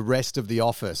reno the rest of the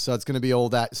office. So it's going to be all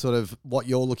that sort of what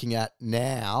you're looking at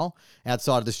now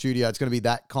outside of the studio. It's going to be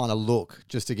that kind of look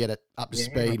just to get it up to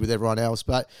speed with everyone else.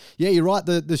 But yeah, you're right.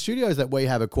 The studios that we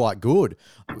have are quite good.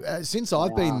 Since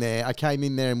I've been there, I came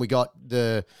in there and we got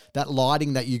that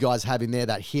lighting that you guys have in there,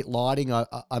 that hit lighting.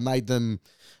 I made them.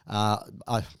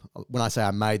 When I say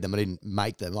I made them, I didn't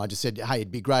make them. I just said, hey,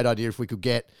 it'd be a great idea if we could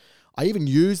get. I even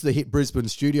used the Hit Brisbane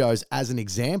studios as an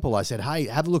example. I said, hey,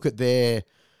 have a look at their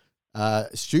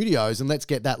studios and let's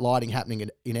get that lighting happening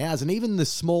in ours. And even the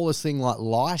smallest thing like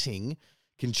lighting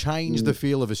can change the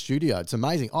feel of a studio. It's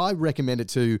amazing. I recommend it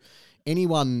to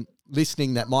anyone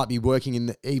listening that might be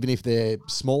working even if they're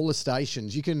smaller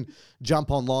stations. You can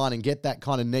jump online and get that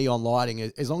kind of neon lighting.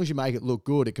 As long as you make it look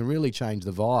good, it can really change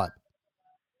the vibe.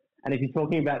 And if you're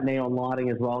talking about neon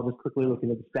lighting as well, just quickly looking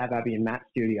at the Stab Abbey and Matt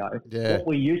studio. Yeah. What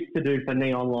we used to do for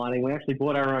neon lighting, we actually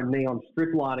bought our own neon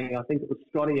strip lighting. I think it was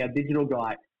Scotty, our digital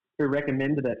guy, who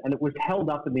recommended it. And it was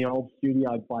held up in the old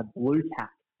studio by blue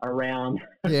tack around.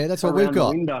 Yeah, that's what we've got.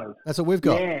 Windows. That's what we've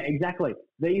got. Yeah, exactly.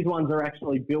 These ones are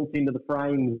actually built into the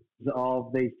frames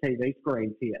of these TV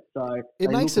screens here. So it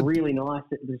makes it really nice.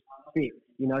 It just fits,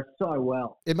 so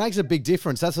well. It makes a big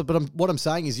difference. But what I'm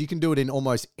saying is you can do it in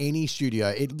almost any studio.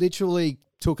 It literally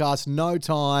took us no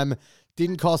time,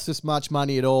 didn't cost us much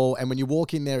money at all. And when you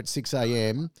walk in there at 6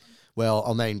 a.m., well,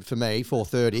 I mean, for me,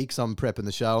 4:30 because I'm prepping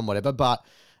the show and whatever. But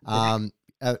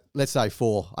let's say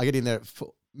 4. I get in there at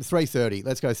 3:30.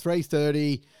 Let's go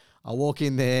 3:30. I walk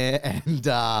in there and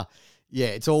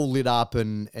it's all lit up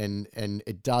and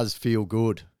it does feel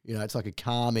good. It's like a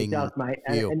calming. It does, mate.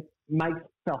 feel. And makes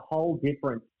a whole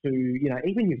difference to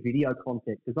even your video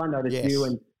content. Because I noticed you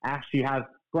and Ash, you have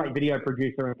great video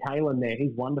producer and Kalen there.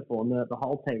 He's wonderful, and the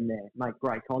whole team there make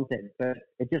great content. But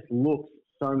it just looks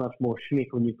so much more schmick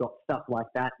when you've got stuff like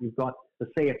that. You've got the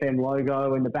CFM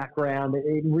logo in the background.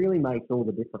 It really makes all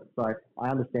the difference. So I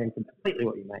understand completely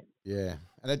what you mean. Yeah.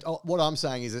 And what I'm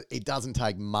saying is it doesn't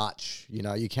take much.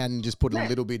 You can just put a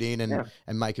little bit in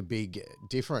and make a big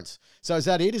difference. So is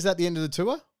that it? Is that the end of the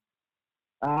tour?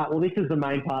 Well, this is the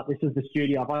main part. This is the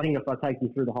studio. I think if I take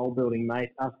you through the whole building, mate,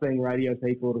 us being radio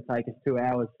people, it'll take us 2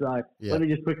 hours. So let me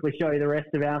just quickly show you the rest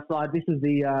of our side. This is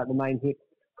the main Hit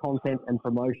content and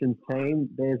promotions team.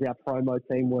 There's our promo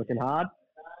team working hard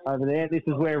over there. This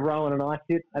is where Rowan and I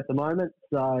sit at the moment.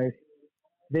 So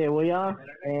there we are.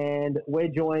 And we're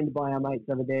joined by our mates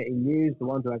over there in news, the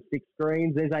ones who have 6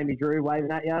 screens. There's Amy Drew waving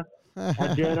at you.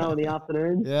 Our journo in the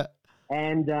afternoon. Yeah.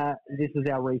 And this is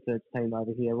our research team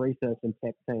over here, research and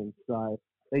tech team. So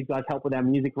these guys help with our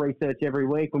music research every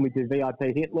week when we do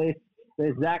VIP hit lists.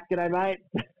 There's Zach. G'day, mate.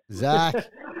 Zach.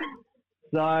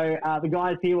 So the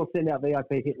guys here will send out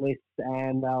VIP hit lists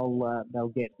and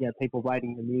they'll get people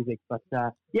rating the music. But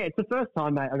it's the first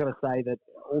time, mate, I've got to say that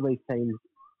all these teams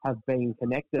have been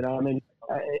connected. I mean,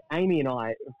 Amy and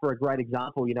I, for a great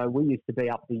example, we used to be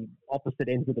up the opposite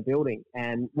ends of the building,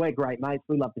 and we're great mates.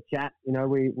 We love to chat.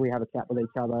 We have a chat with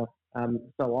each other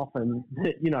so often.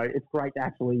 It's great to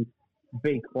actually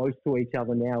be close to each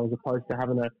other now, as opposed to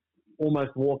having to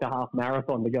almost walk a half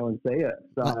marathon to go and see it.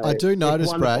 So I do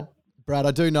notice, Brad,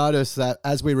 I do notice that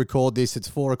as we record this, it's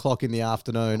 4:00 in the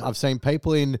afternoon. I've seen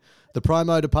people in the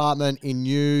promo department, in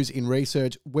news, in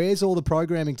research. Where's all the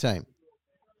programming team?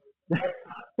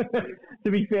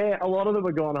 To be fair, a lot of them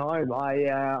have gone home.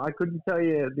 I couldn't tell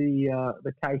you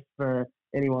the case for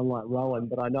anyone like Rowan,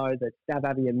 but I know that Stab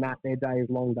Abby and Matt, their day is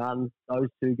long done. Those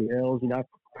two girls,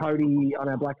 Cody on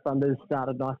our Black Thunders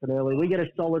started nice and early. We get a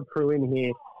solid crew in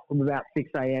here from about 6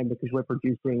 a.m. because we're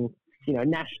producing,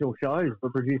 national shows. We're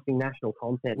producing national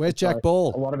content. Where's Jack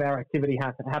Ball? A lot of our activity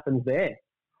happens there.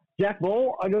 Jack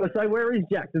Ball, I got to say, where is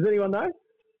Jack? Does anyone know?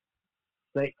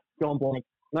 See, gone blank.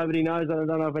 Nobody knows. I don't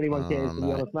know if anyone cares, to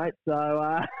be honest, mate.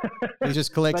 So he's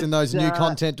just collecting those new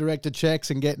content director checks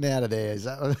and getting out of there. Is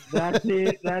that That's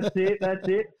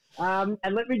it. And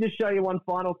let me just show you one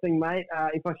final thing, mate.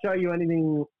 If I show you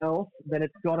anything else, then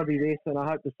it's got to be this, and I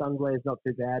hope the sun glare is not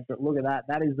too bad. But look at that.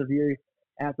 That is the view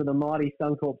out to the mighty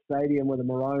Suncorp Stadium where the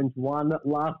Maroons won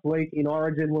last week in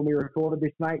Origin when we recorded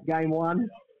this, mate, Game 1.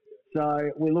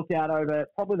 So we look out over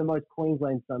probably the most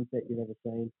Queensland sunset you've ever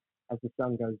seen as the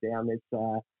sun goes down. There's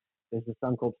the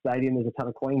Suncorp Stadium. There's a ton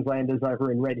of Queenslanders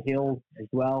over in Red Hill as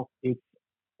well. It's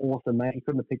awesome, mate. You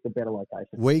couldn't have picked a better location.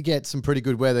 We get some pretty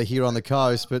good weather here on the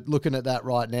coast, but looking at that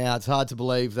right now, it's hard to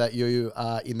believe that you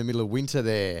are in the middle of winter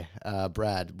there,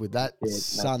 Brad. With that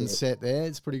sunset there,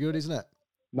 it's pretty good, isn't it?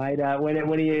 Mate, when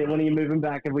are you moving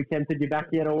back? Have we tempted you back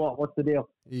yet or what? What's the deal?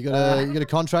 You got a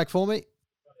contract for me?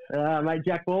 Mate,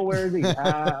 Jack Ball, where is he?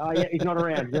 Yeah, he's not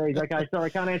around. Jeez, okay,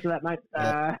 sorry, can't answer that, mate.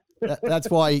 That's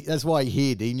why he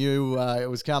hid. He knew it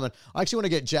was coming. I actually want to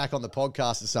get Jack on the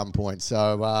podcast at some point.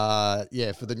 So,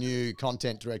 for the new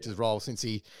content director's role, since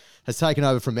he has taken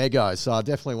over from Ego. So I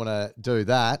definitely want to do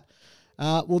that.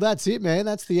 Well, that's it, man.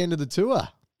 That's the end of the tour.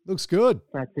 Looks good.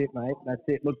 That's it, mate. That's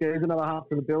it. Look, there is another half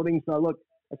to the building. So, look,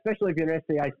 especially if you're an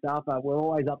SCA staffer, we're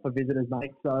always up for visitors,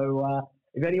 mate. So,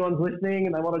 if anyone's listening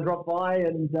and they want to drop by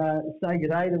and say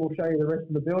good day, then we'll show you the rest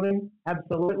of the building.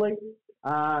 Absolutely.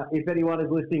 If anyone is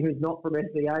listening who's not from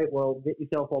SCA, well, get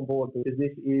yourself on board because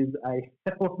this is a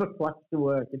hell of a place to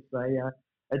work. It's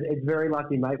very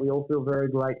lucky, mate. We all feel very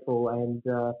grateful and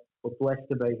we're blessed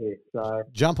to be here. So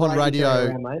jump on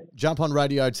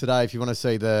radio today if you want to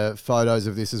see the photos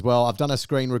of this as well. I've done a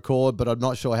screen record, but I'm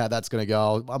not sure how that's going to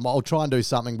go. I'll try and do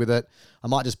something with it. I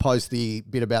might just post the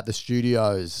bit about the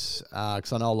studios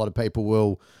because I know a lot of people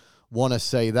will want to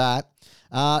see that.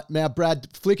 Now, Brad,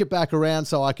 flick it back around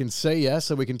so I can see you,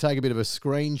 so we can take a bit of a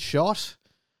screenshot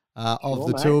of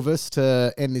the two of us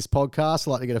to end this podcast.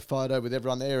 I'd like to get a photo with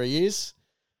everyone. There he is.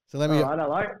 So let me. All right,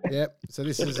 hello. Yep. So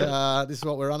this is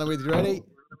what we're running with. You ready?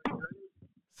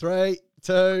 3,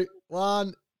 2,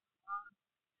 1.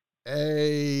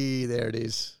 Hey, there it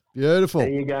is. Beautiful. There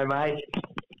you go, mate.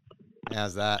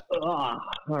 How's that? Oh, all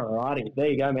righty. There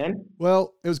you go, man.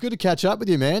 Well, it was good to catch up with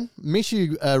you, man. Miss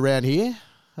you around here,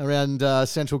 around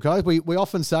Central Coast. We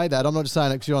often say that. I'm not just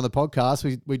saying it because you're on the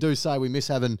podcast. We do say we miss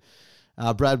having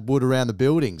Brad Wood around the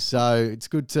building. So it's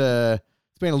good to...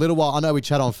 It's been a little while. I know we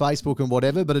chat on Facebook and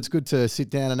whatever, but it's good to sit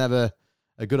down and have a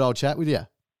good old chat with you.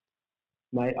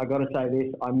 Mate, I got to say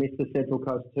this. I miss the Central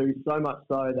Coast too, so much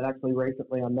so that actually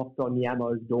recently I knocked on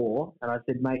Yamo's door and I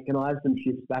said, mate, can I have some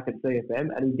shifts back at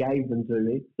CFM? And he gave them to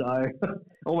me. So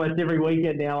almost every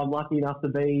weekend now I'm lucky enough to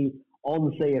be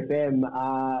on CFM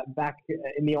back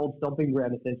in the old stomping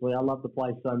ground, essentially. I love the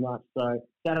place so much. So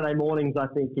Saturday mornings, I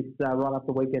think it's right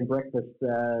after weekend breakfast.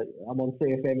 I'm on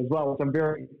CFM as well, which I'm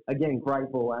very, again,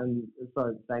 grateful and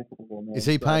so thankful for, man. Is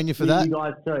he paying you for that? You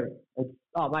guys too.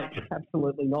 Mate,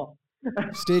 absolutely not.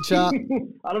 Stitch up.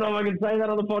 I don't know if I can say that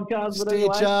on the podcast. But Stitch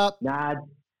anyway, up. Nah, it's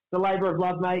the labour of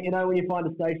love, mate. When you find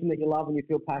a station that you love and you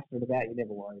feel passionate about, you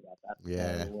never worry about that.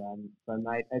 Yeah. So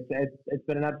mate, it's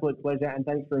been an absolute pleasure, and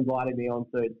thanks for inviting me on.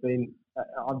 So it's been,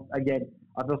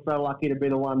 I feel so lucky to be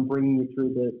the one bringing you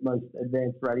through the most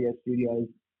advanced radio studios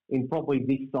in probably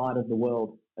this side of the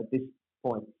world at this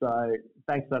point. So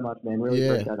thanks so much, man. Really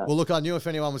appreciate that. Well, look, I knew if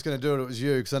anyone was going to do it, it was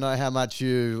you, because I know how much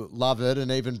you love it, and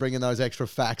even bringing those extra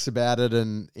facts about it,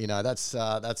 and that's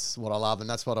what I love, and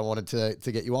that's what I wanted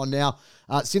to get you on. Now,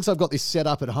 since I've got this set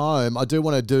up at home, I do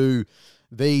want to do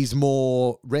these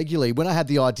more regularly. When I had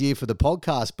the idea for the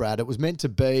podcast, Brad, it was meant to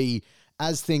be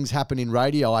as things happen in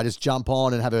radio, I just jump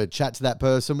on and have a chat to that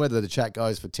person, whether the chat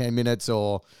goes for 10 minutes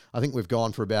or I think we've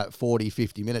gone for about 40,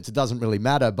 50 minutes. It doesn't really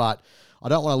matter, but I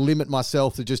don't want to limit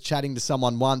myself to just chatting to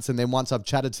someone once, and then once I've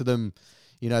chatted to them,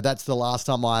 that's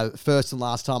the first and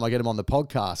last time I get them on the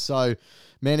podcast. So,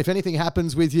 man, if anything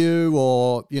happens with you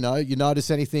or, you notice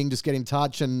anything, just get in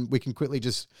touch and we can quickly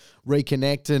just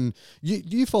reconnect. And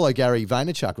you follow Gary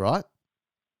Vaynerchuk, right?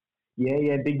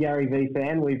 Yeah, big Gary V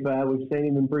fan. We've seen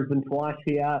him in Brisbane twice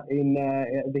here in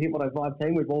the Hit 105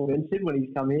 team. We've all mentioned when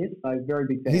he's come here, so very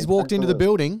big fan. He's walked into the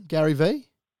building, Gary V?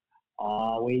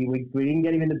 We didn't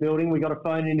get him in the building. We got a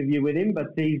phone interview with him, but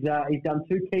he's done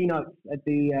 2 keynotes at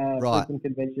the Brisbane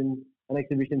Convention and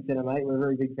Exhibition Centre, mate. We're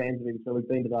very big fans of him, so we've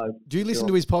been to those. Do you listen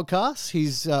to his podcasts,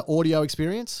 his audio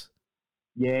experience?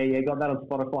 Yeah, got that on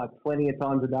Spotify plenty of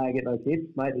times a day. I get those hits,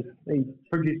 mate. He's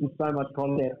producing so much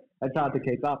content. It's hard to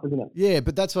keep up, isn't it? Yeah,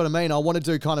 but that's what I mean. I want to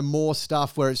do kind of more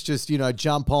stuff where it's just,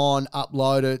 jump on,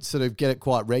 upload it, sort of get it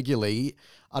quite regularly.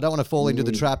 I don't want to fall into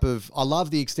the trap of, I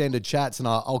love the extended chats and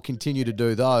I'll continue to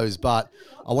do those, but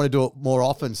I want to do it more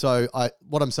often. So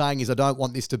what I'm saying is I don't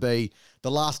want this to be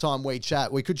the last time we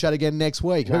chat. We could chat again next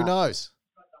week. Who knows?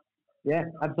 Yeah,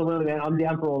 absolutely, man. I'm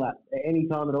down for all that. Any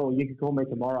time at all. You can call me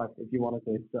tomorrow if you wanted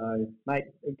to. So, mate,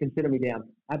 consider me down.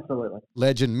 Absolutely.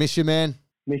 Legend. Miss you, man.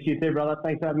 Miss you too, brother.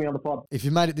 Thanks for having me on the pod. If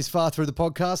you've made it this far through the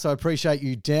podcast, I appreciate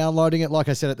you downloading it. Like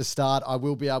I said at the start, I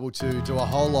will be able to do a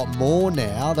whole lot more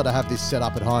now that I have this set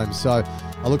up at home. So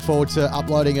I look forward to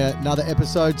uploading another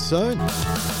episode soon.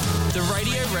 The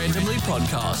Radio Randomly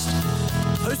Podcast.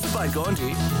 Hosted by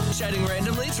Gawndy, chatting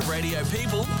randomly to radio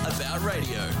people about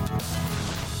radio.